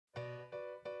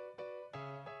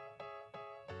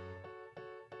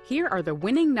Here are the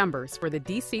winning numbers for the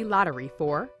DC Lottery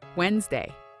for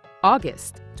Wednesday,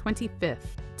 August 25th,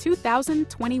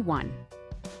 2021.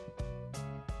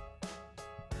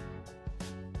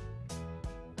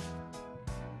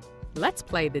 Let's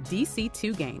play the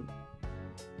DC2 game.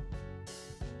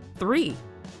 3,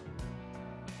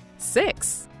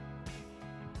 6.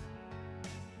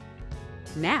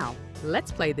 Now,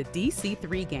 let's play the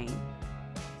DC3 game.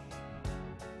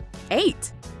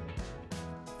 8,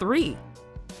 3,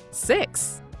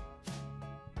 6.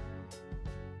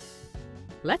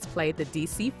 Let's play the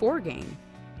DC4 game.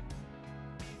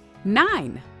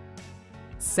 9,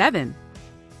 7,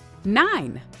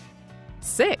 9,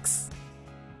 6.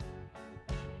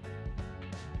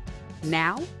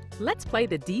 Now, let's play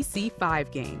the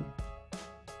DC5 game.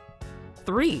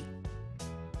 3,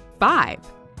 5,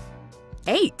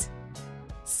 8,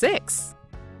 6,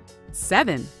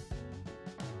 7.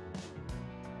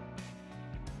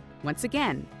 Once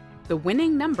again, the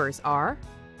winning numbers are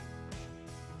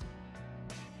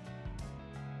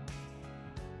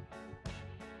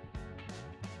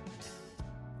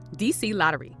DC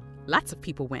Lottery. Lots of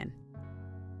people win.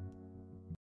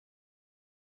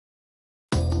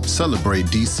 Celebrate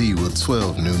DC with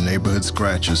 12 new neighborhood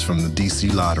scratchers from the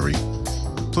DC Lottery.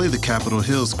 Play the Capitol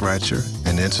Hill Scratcher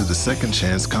and enter the Second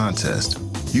Chance contest.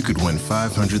 You could win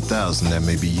 $500,000 that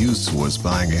may be used towards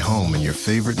buying a home in your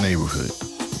favorite neighborhood.